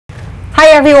Hi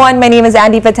everyone, my name is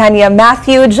Andy Patania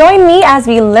Matthew. Join me as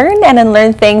we learn and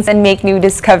unlearn things and make new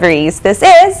discoveries. This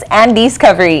is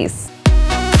AnDiscoveries.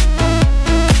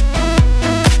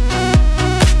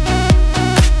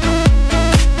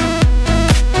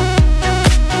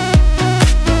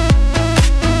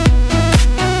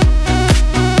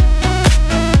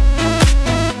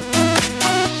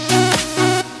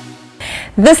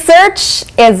 The search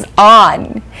is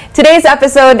on. Today's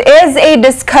episode is a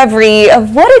discovery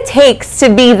of what it takes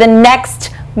to be the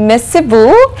next Miss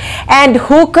Cebu, and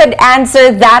who could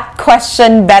answer that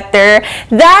question better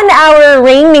than our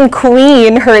reigning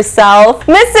queen herself,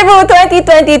 Miss Cebu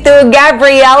 2022,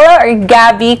 Gabriella or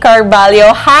Gabby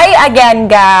Carballo. Hi again,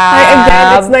 Gab. Hi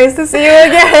again. It's nice to see you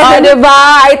again. Diba?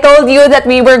 I told you that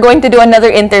we were going to do another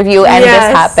interview and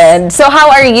this happened. So how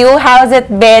are you? How's it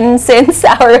been since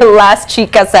our last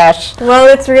Chica Sesh? Well,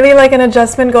 it's really like an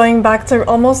adjustment going back to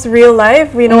almost real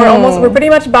life. You know, we're pretty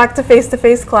much back to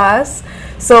face-to-face class.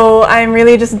 So I'm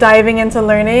really just diving into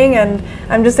learning, and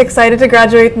I'm just excited to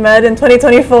graduate med in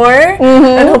 2024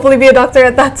 and hopefully be a doctor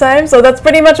at that time. So that's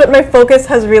pretty much what my focus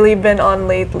has really been on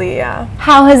lately, yeah.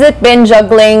 How has it been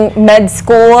juggling med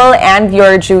school and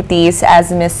your duties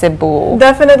as Miss Cebu?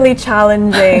 Definitely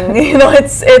challenging. You know,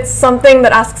 it's something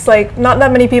that asks, like, not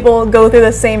that many people go through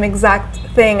the same exact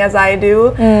thing as I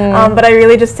do, but I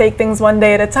really just take things one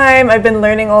day at a time. I've been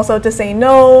learning also to say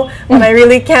no when I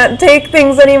really can't take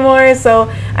things anymore.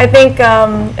 So I think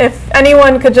if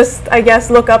anyone could just, I guess,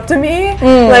 look up to me,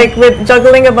 like with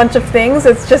juggling a bunch of things,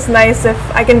 it's just nice if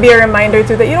I can be a reminder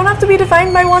too that you don't have to be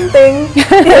defined by one thing.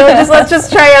 You know, let's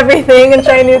just try everything and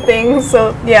try new things.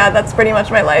 So yeah, that's pretty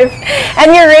much my life.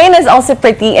 And your reign is also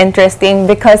pretty interesting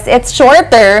because it's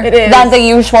shorter than the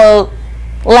usual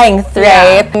length,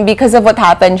 right? Because of what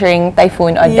happened during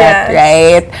Typhoon Odette,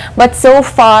 right? But so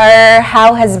far,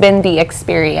 how has been the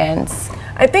experience?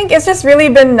 I think it's just really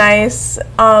been nice,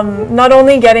 not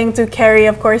only getting to carry,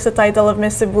 of course, the title of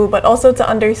Miss Cebu, but also to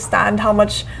understand how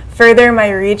much further my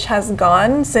reach has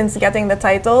gone since getting the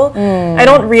title. I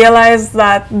don't realize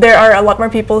that there are a lot more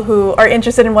people who are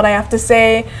interested in what I have to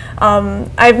say.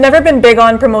 I've never been big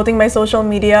on promoting my social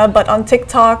media, but on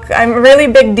TikTok, I'm a really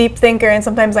big deep thinker, and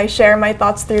sometimes I share my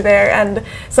thoughts through there, and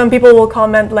some people will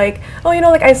comment like, oh, you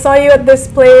know, like I saw you at this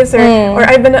place, or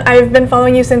I've been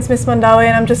following you since Miss Mandaue,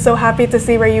 and I'm just so happy to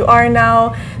see where you are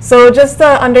now. So just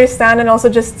to understand and also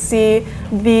just see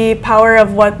the power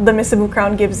of what the Miss Cebu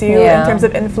crown gives you in terms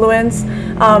of influence.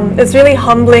 It's really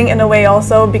humbling in a way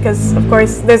also, because of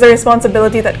course there's a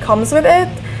responsibility that comes with it,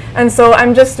 and so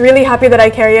I'm just really happy that I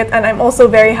carry it, and I'm also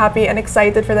very happy and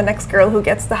excited for the next girl who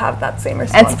gets to have that same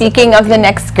responsibility. And speaking of the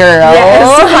next girl,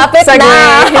 hapit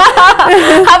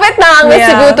na ang Miss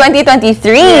Cebu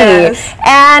 2023,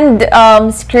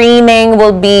 and screening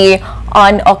will be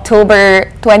on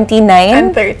October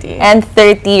 29 and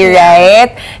 30,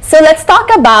 right? So let's talk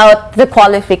about the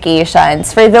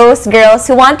qualifications. For those girls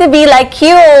who want to be like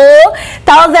you,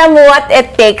 tell them what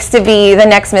it takes to be the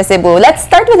next Miss Cebu. Let's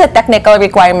start with the technical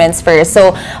requirements first.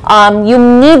 So you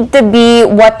need to be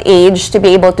what age to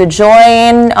be able to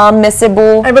join Miss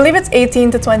Cebu? I believe it's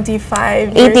 18 to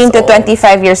 25 18 to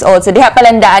 25 years old. So diha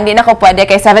palandaan, di na ko pwede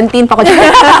kay 17 pa ko.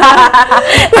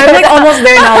 I'm like almost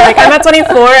there now. Like I'm at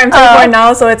 24, I'm 24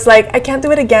 now, so it's like I can't do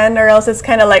it again, or else it's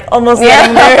kind of like almost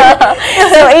getting there.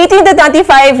 So 18 to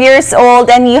 25 years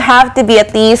old, and you have to be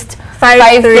at least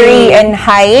 5'3" in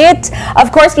height.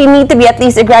 Of course, you need to be at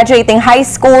least a graduating high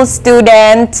school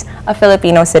student, a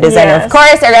Filipino citizen, of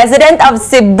course, a resident of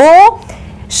Cebu,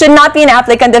 should not be an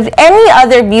applicant of any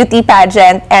other beauty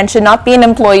pageant, and should not be an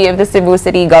employee of the Cebu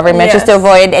City government, just to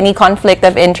avoid any conflict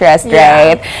of interest,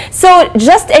 right? So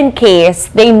just in case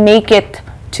they make it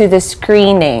to the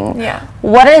screening,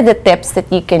 what are the tips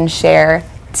that you can share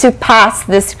to pass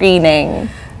the screening?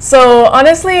 So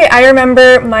honestly, I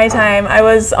remember my time. I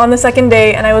was on the second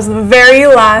day, and I was the very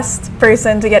last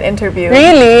person to get interviewed.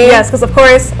 Really? Yes, because of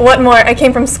course, what more? I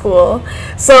came from school.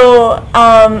 So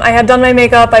I had done my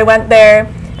makeup, I went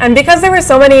there, and because there were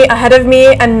so many ahead of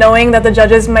me, and knowing that the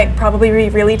judges might probably be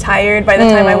really tired by the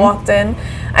time I walked in,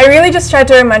 I really just tried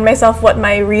to remind myself what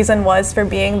my reason was for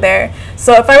being there.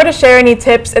 So if I were to share any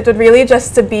tips, it would really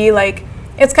just to be like,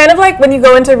 it's kind of like when you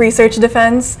go into research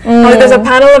defense, how there's a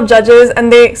panel of judges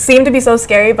and they seem to be so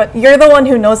scary, but you're the one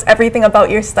who knows everything about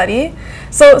your study.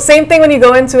 So same thing when you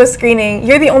go into a screening,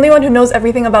 you're the only one who knows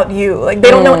everything about you. Like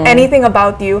they don't know anything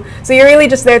about you. So you're really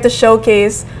just there to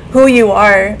showcase who you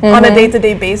are on a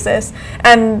day-to-day basis.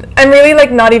 And I'm really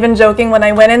like not even joking, when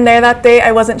I went in there that day,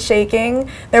 I wasn't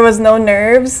shaking. There was no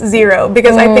nerves, zero.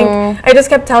 Because I think I just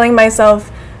kept telling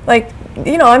myself, like,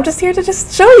 you know, I'm just here to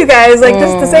just show you guys, like,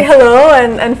 just to say hello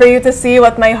and for you to see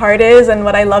what my heart is and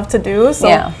what I love to do. So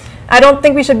I don't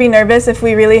think we should be nervous if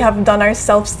we really have done our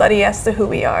self-study as to who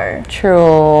we are.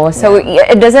 True. So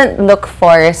it doesn't look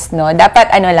forced, no? Dapat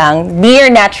ano lang, be your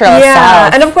natural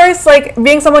self. And of course, like,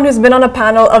 being someone who's been on a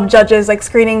panel of judges, like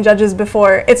screening judges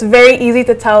before, it's very easy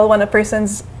to tell when a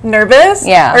person's nervous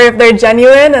or if they're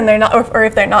genuine and they're not, or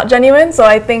if they're not genuine. So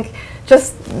I think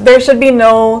just there should be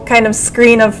no kind of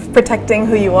screen of protecting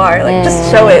who you are. Like,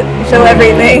 just show it, show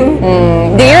everything.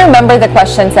 Do you remember the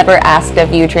questions that were asked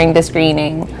of you during the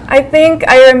screening? I think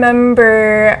I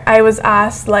remember I was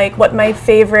asked like what my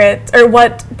favorite or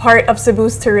what part of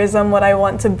Cebu's tourism would I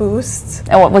want to boost.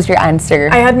 And what was your answer?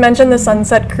 I had mentioned the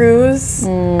sunset cruise,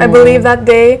 I believe, that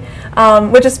day,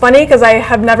 which is funny because I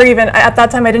have never even, at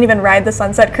that time I didn't even ride the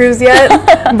sunset cruise yet,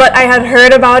 but I had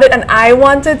heard about it and I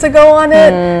wanted to go on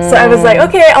it. So I was like,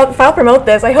 okay, if I'll promote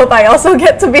this, I hope I also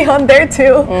get to be on there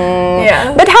too.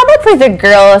 Yeah. But how about for the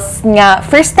girls nga,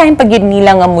 first time pag yun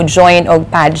nila nga mo join og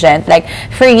pageant, like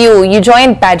for you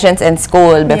joined pageants in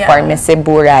school before Miss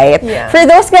Cebu, right? For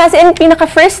those guys in pinaka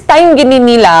first time gini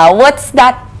nila, what's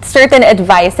that certain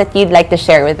advice that you'd like to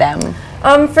share with them?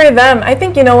 For them, I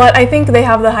think, you know what, I think they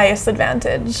have the highest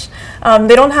advantage.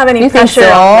 They don't have any pressure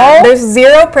so? on them. There's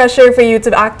zero pressure for you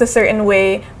to act a certain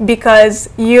way because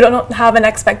you don't have an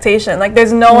expectation. Like,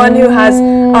 there's no one who has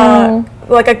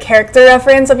like a character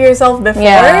reference of yourself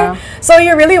before. So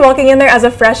you're really walking in there as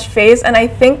a fresh face, and I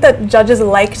think that judges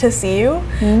like to see you.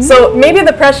 So maybe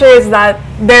the pressure is that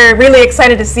they're really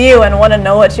excited to see you and want to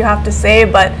know what you have to say,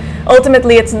 but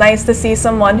ultimately it's nice to see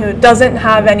someone who doesn't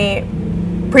have any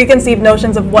preconceived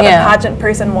notions of what a pageant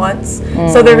person wants.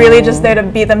 So they're really just there to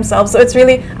be themselves. So it's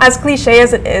really, as cliche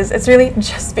as it is, it's really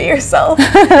just be yourself.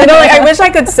 You know, like, I wish I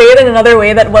could say it in another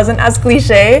way that wasn't as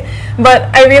cliche,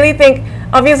 but I really think,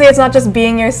 obviously it's not just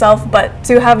being yourself, but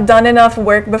to have done enough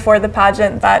work before the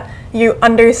pageant that you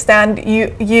understand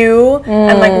you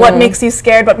and like what makes you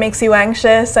scared, what makes you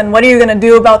anxious, and what are you gonna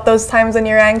do about those times when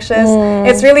you're anxious.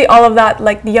 It's really all of that,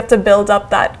 like, you have to build up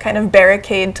that kind of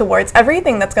barricade towards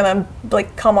everything that's gonna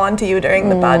like come on to you during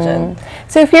the pageant.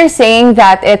 So if you're saying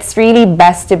that it's really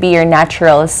best to be your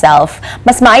natural self,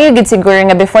 mas maayo gid siguro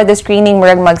nga before the screening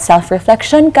murag mag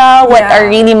self-reflection ka, what are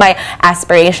really my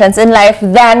aspirations in life,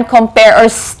 then compare or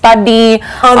study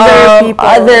other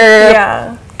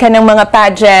people, kanang mga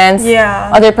pageants,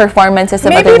 other performances of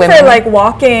maybe other women. Maybe for like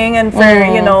walking and for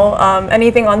you know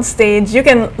anything on stage, you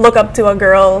can look up to a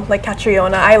girl like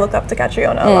Catriona. I look up to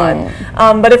Catriona a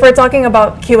lot. But if we're talking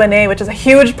about Q&A, which is a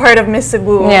huge part of Miss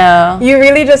Cebu, you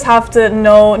really just have to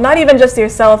know not even just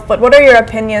yourself, but what are your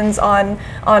opinions on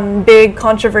big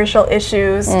controversial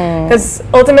issues? Because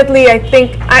ultimately, I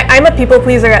think I'm a people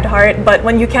pleaser at heart, but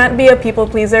when you can't be a people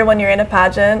pleaser when you're in a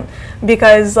pageant,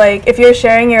 because like if you're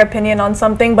sharing your opinion on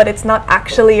something but it's not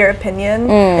actually your opinion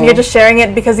and you're just sharing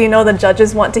it because you know the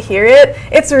judges want to hear it,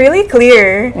 it's really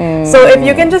clear. So if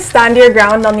you can just stand your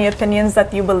ground on the opinions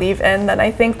that you believe in, then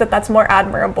I think that that's more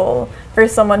admirable for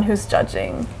someone who's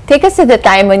judging. Take us to the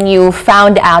time when you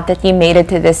found out that you made it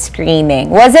to the screening.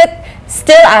 Was it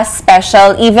still as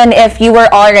special even if you were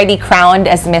already crowned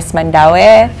as Miss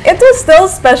Mandaue? It was still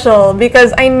special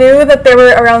because I knew that there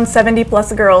were around 70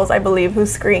 plus girls, I believe, who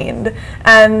screened,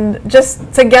 and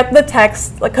just to get the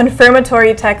text, like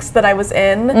confirmatory text that I was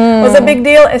in, was a big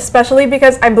deal, especially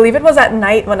because I believe it was at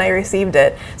night when I received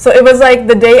it. So it was like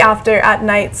the day after at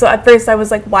night. So at first I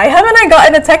was like, why haven't I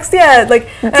gotten a text yet? Like,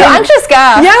 so anxious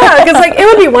ka. Yeah, because like it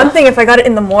would be one thing if I got it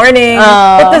in the morning,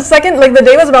 but the second, like the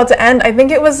day was about to end, I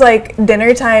think it was like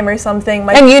dinner time or something.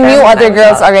 And you knew other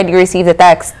girls already received the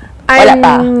text?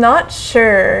 I'm not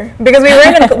sure because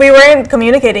we weren't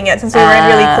communicating it since we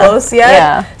weren't really close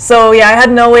yet. So yeah, I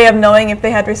had no way of knowing if they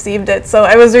had received it. So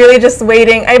I was really just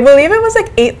waiting. I believe it was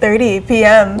like 8:30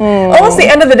 p.m. Almost the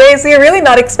end of the day. So you're really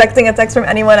not expecting a text from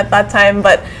anyone at that time.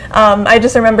 But I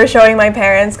just remember showing my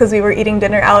parents because we were eating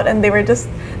dinner out, and they were just,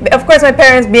 of course, my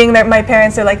parents being there. My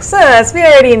parents are like, "Sis, we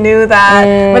already knew that."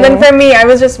 But then for me, I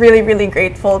was just really, really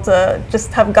grateful to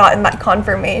just have gotten that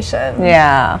confirmation.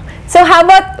 Yeah. So how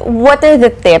about, what are the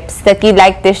tips that you'd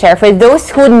like to share for those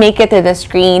who'd make it to the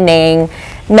screening,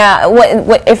 na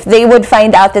if they would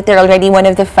find out that they're already one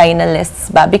of the finalists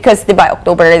ba? Because diba,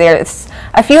 October, there's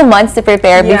a few months to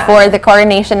prepare before the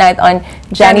coronation night on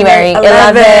January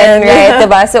 11, right?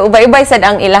 Diba? So iba-iba sad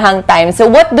ang ilahang time. So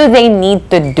what do they need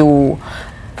to do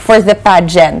for the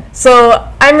pageant? So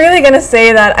I'm really gonna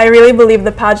say that I really believe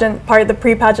the pageant part, the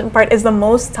pre-pageant part, is the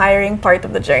most tiring part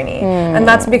of the journey, and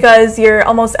that's because you're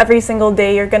almost every single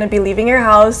day you're gonna be leaving your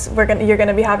house. You're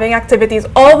gonna be having activities.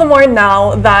 All the more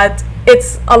now that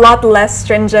it's a lot less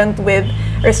stringent with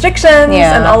restrictions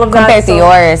and all of that. Compared to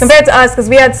yours. Compared to us, because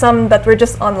we had some that were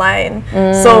just online.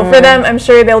 So for them, I'm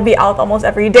sure they'll be out almost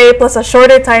every day, plus a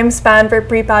shorter time span for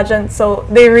pre-pageant, so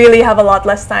they really have a lot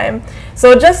less time.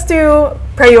 So just to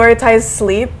prioritize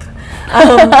sleep,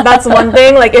 that's one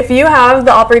thing. Like, if you have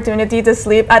the opportunity to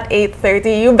sleep at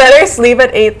 8:30, you better sleep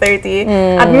at 8:30.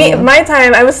 At my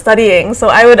time, I was studying, so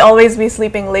I would always be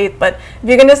sleeping late. But if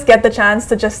you can just get the chance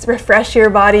to just refresh your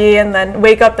body and then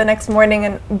wake up the next morning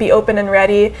and be open and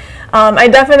ready, I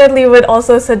definitely would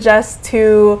also suggest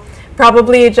to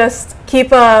probably just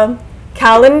keep a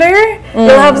calendar.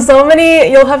 You'll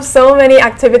have so many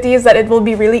activities that it will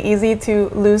be really easy to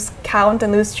lose count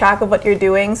and lose track of what you're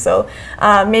doing. So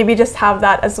maybe just have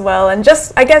that as well. And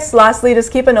just, I guess, lastly,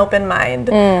 just keep an open mind.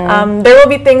 There will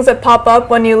be things that pop up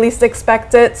when you least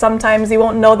expect it. Sometimes you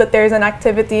won't know that there's an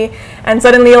activity and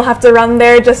suddenly you'll have to run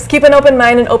there. Just keep an open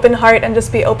mind and open heart and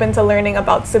just be open to learning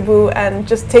about Cebu and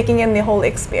just taking in the whole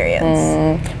experience.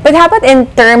 But how about in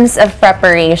terms of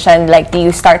preparation? Like, do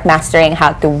you start mastering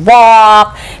how to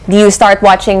walk? Do you start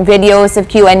watching videos of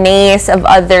Q&As of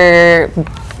other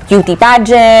beauty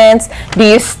pageants? Do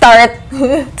you start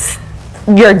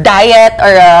your diet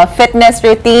or a fitness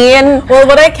routine? Well,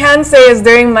 what I can say is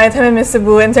during my time in Miss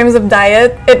Cebu, in terms of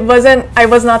diet, I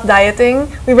was not dieting.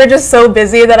 We were just so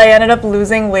busy that I ended up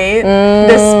losing weight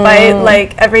despite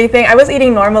like everything. I was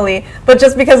eating normally, but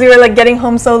just because we were like getting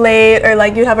home so late or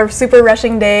like you'd have a super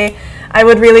rushing day, I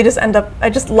would really just end up, I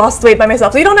just lost weight by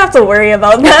myself. So you don't have to worry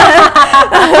about that.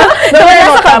 Don't worry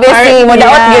about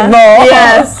that part.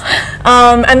 Yes.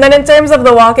 And then in terms of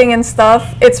the walking and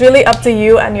stuff, it's really up to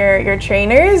you and your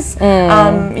trainers.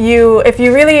 If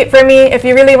you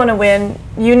really want to win,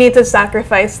 you need to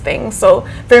sacrifice things. So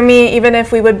for me, even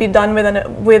if we would be done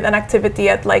with an activity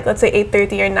at like, let's say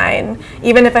 8:30 or 9,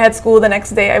 even if I had school the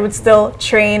next day, I would still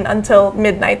train until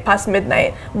midnight, past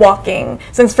midnight, walking.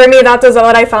 Since for me, that was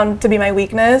what I found to be my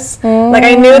weakness. Like,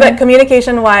 I knew that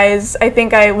communication-wise, I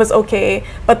think I was okay.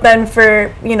 But then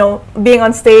for, being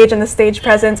on stage and the stage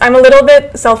presence, I'm a little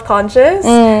bit self-conscious.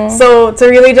 So to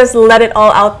really just let it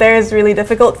all out there is really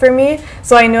difficult for me.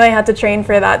 So I knew I had to train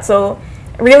for that. So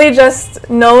really just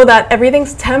know that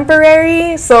everything's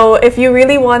temporary. So if you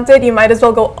really want it, you might as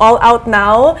well go all out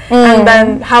now and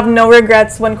then have no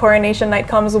regrets when coronation night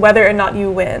comes, whether or not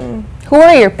you win. Who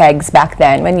were your pegs back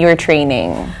then when you were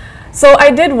training? So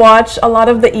I did watch a lot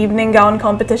of the evening gown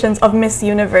competitions of Miss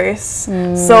Universe.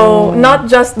 So not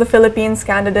just the Philippines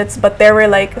candidates, but there were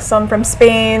like some from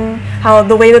Spain, how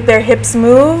the way that their hips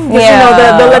move.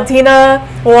 The Latina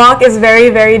walk is very,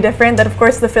 very different that of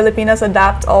course the Filipinas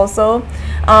adapt also.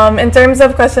 In terms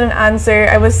of question and answer,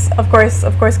 I was of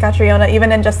course Catriona,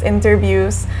 even in just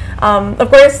interviews. Of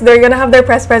course they're gonna have their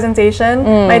press presentation.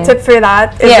 My tip for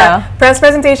that is that press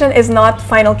presentation is not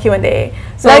final Q&A.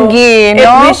 So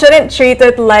we shouldn't treat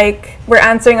it like we're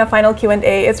answering a final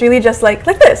Q&A. It's really just like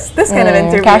this kind of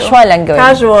interview. Casual and good.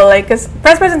 Casual, like, because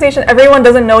press presentation, everyone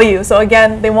doesn't know you. So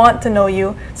again, they want to know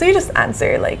you. So you just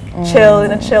answer, like, chill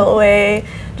in a chill way.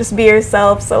 Just be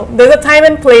yourself. So there's a time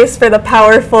and place for the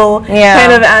powerful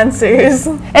kind of answers.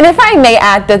 And if I may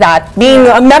add to that, being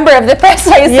a member of the press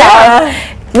myself,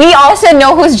 we also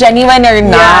know who's genuine or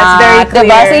not. Yeah, it's very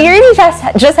clear. So you really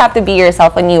just have to be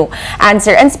yourself when you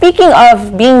answer. And speaking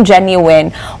of being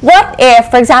genuine, what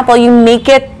if, for example, you make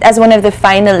it as one of the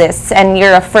finalists and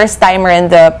you're a first-timer in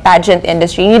the pageant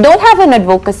industry, you don't have an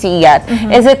advocacy yet.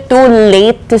 Is it too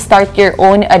late to start your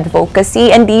own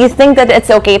advocacy? And do you think that it's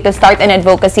okay to start an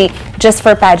advocacy just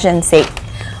for pageant's sake?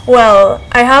 Well,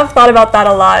 I have thought about that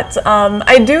a lot.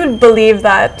 I do believe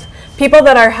that people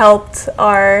that are helped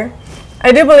are...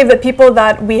 I do believe that people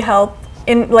that we help,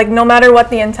 no matter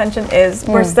what the intention is,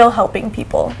 we're still helping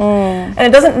people. And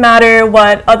it doesn't matter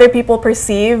what other people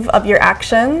perceive of your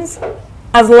actions,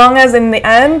 as long as in the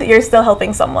end, you're still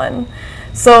helping someone.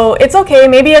 So it's okay,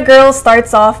 maybe a girl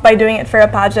starts off by doing it for a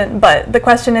pageant, but the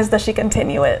question is, does she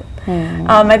continue it?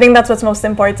 I think that's what's most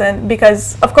important,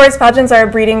 because of course pageants are a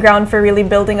breeding ground for really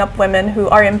building up women who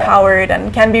are empowered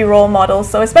and can be role models.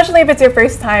 So especially if it's your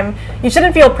first time, you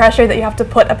shouldn't feel pressure that you have to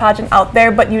put a pageant out there,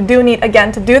 but you do need,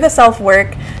 again, to do the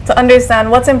self-work, to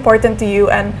understand what's important to you,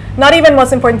 and not even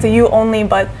what's important to you only,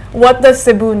 but what does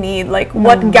Cebu need? Like,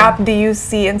 what gap do you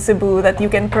see in Cebu that you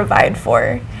can provide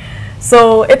for?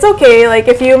 So it's okay, like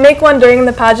if you make one during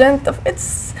the pageant,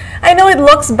 I know it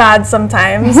looks bad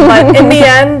sometimes, but in the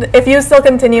end, if you still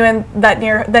continue it,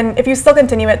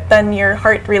 then your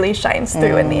heart really shines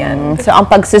through in the end. So ang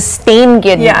pag-sustain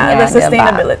gid the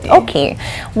sustainability. Diba? Okay.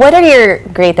 What are your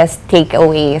greatest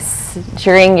takeaways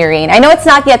during your reign? I know it's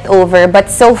not yet over,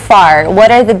 but so far, what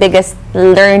are the biggest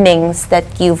learnings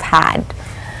that you've had?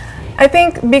 I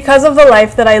think because of the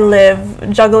life that I live,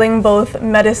 juggling both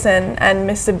medicine and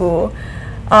Miss Cebu,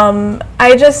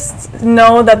 I just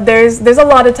know that there's a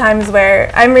lot of times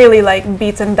where I'm really like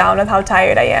beaten down with how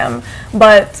tired I am.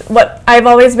 But what I've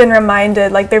always been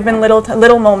reminded, like there've been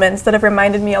little moments that have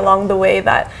reminded me along the way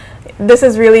that this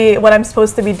is really what I'm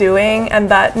supposed to be doing, and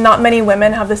that not many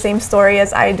women have the same story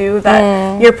as I do,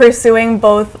 that you're pursuing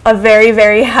both a very,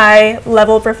 very high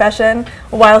level profession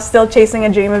while still chasing a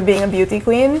dream of being a beauty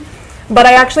queen. But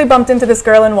I actually bumped into this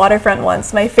girl in Waterfront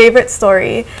once, my favorite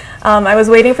story. I was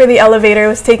waiting for the elevator, it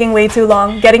was taking way too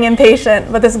long, getting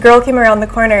impatient, but this girl came around the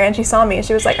corner and she saw me.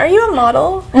 She was like, "Are you a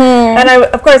model?" And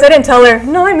of course I didn't tell her,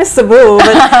 "No, I'm Miss Cebu,"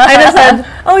 but I just said,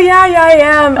 "Oh yeah, I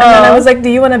am." And then I was like, "Do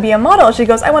you want to be a model?" She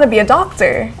goes, "I want to be a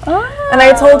doctor." And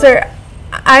I told her,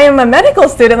 "I am a medical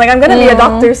student, like I'm going to be a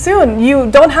doctor soon.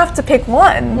 You don't have to pick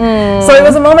one." So it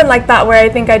was a moment like that where I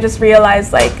think I just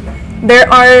realized, like, there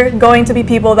are going to be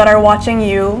people that are watching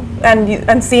you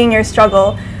and seeing your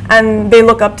struggle, and they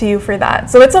look up to you for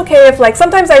that. So it's okay if, like,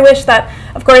 sometimes I wish that,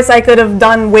 of course, I could have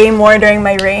done way more during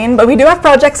my reign, but we do have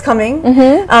projects coming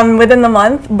within the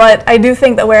month. But I do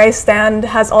think that where I stand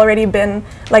has already been,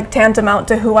 like, tantamount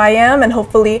to who I am, and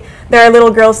hopefully there are little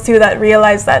girls too that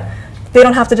realize that they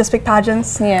don't have to just pick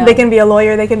pageants. They can be a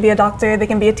lawyer, they can be a doctor, they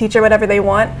can be a teacher, whatever they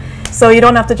want. So you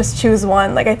don't have to just choose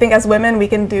one. Like, I think as women, we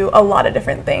can do a lot of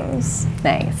different things.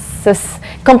 Nice. So,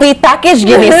 complete package,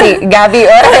 give me, Gabby.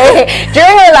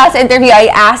 During our last interview, I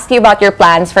asked you about your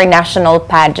plans for national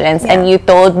pageants, and you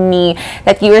told me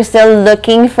that you were still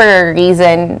looking for a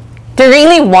reason to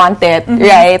really want it,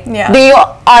 right? Yeah. Do you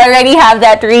already have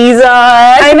that reason?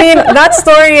 I mean, that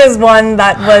story is one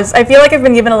that was, I feel like I've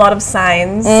been given a lot of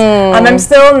signs. I'm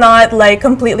still not like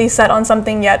completely set on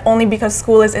something yet, only because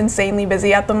school is insanely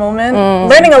busy at the moment.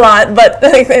 Learning a lot, but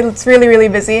it's really, really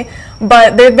busy.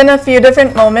 But there've been a few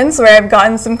different moments where I've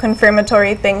gotten some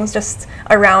confirmatory things just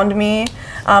around me.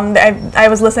 I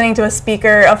was listening to a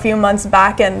speaker a few months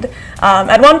back, and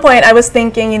at one point I was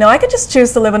thinking, you know, I could just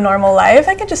choose to live a normal life.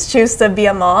 I could just choose to be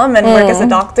a mom and work as a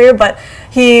doctor. But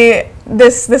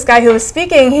this guy who was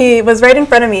speaking, he was right in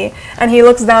front of me, and he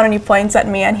looks down and he points at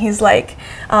me and he's like,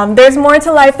 "There's more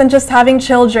to life than just having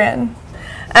children."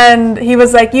 And he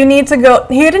was like, "You need to go."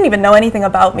 He didn't even know anything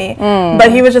about me,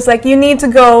 but he was just like, "You need to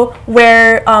go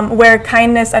where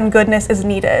kindness and goodness is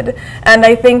needed." And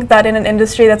I think that in an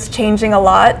industry that's changing a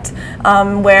lot,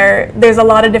 where there's a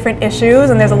lot of different issues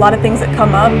and there's a lot of things that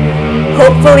come up,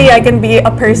 hopefully I can be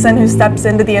a person who steps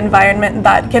into the environment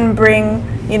that can bring,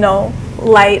 you know,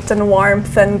 light and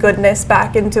warmth and goodness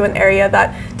back into an area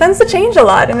that tends to change a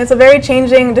lot, and it's a very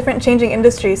different changing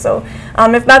industry. So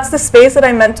if that's the space that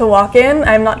I'm meant to walk in,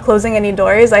 I'm not closing any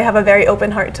doors. I have a very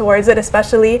open heart towards it,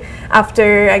 especially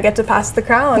after I get to pass the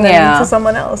crown to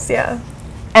someone else.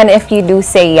 And if you do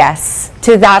say yes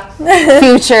to that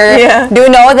future, do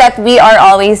know that we are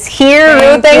always here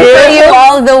rooting for you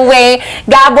all the way.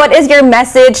 Gab, what is your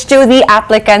message to the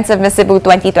applicants of Miss Cebu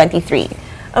 2023?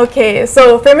 Okay,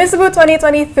 so for Miss Cebu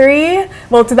 2023,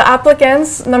 well, to the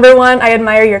applicants, number one, I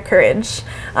admire your courage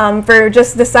for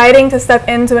just deciding to step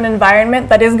into an environment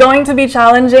that is going to be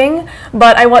challenging,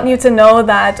 but I want you to know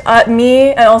that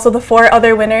me and also the 4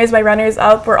 other winners, my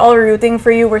runners-up, we're all rooting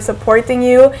for you, we're supporting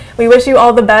you, we wish you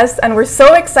all the best, and we're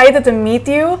so excited to meet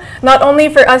you, not only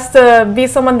for us to be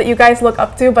someone that you guys look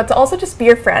up to, but to also just be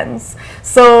your friends.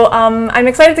 So I'm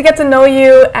excited to get to know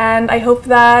you, and I hope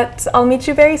that I'll meet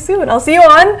you very soon. I'll see you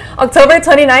on October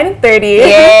 29 and 30.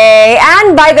 Yay!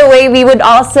 And by the way, we would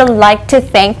also like to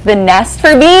thank The Nest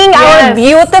for being our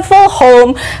beautiful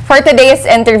home for today's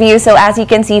interview. So as you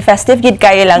can see, festive gid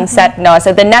kayo lang set, no?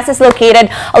 So The Nest is located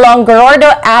along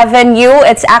Gordo Avenue.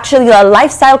 It's actually a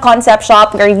lifestyle concept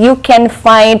shop where you can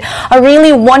find a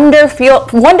really wonderful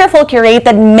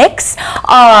curated mix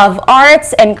of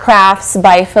arts and crafts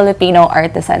by Filipino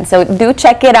artisans. So do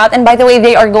check it out. And by the way,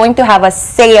 they are going to have a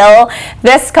sale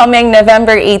this coming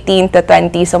November 18 to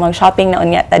 20. So mag-shopping na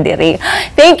unya ta diri.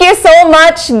 Thank you so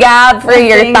much, Gab, for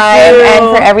your time and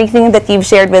for everything that you've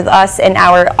shared with us and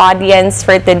our audience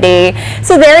for today.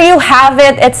 So there you have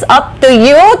it. It's up to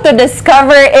you to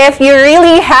discover if you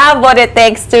really have what it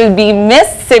takes to be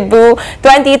Miss Cebu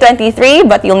 2023,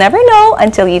 but you'll never know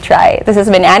until you try. This has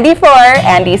been Andy for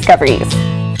AnDiscoveries.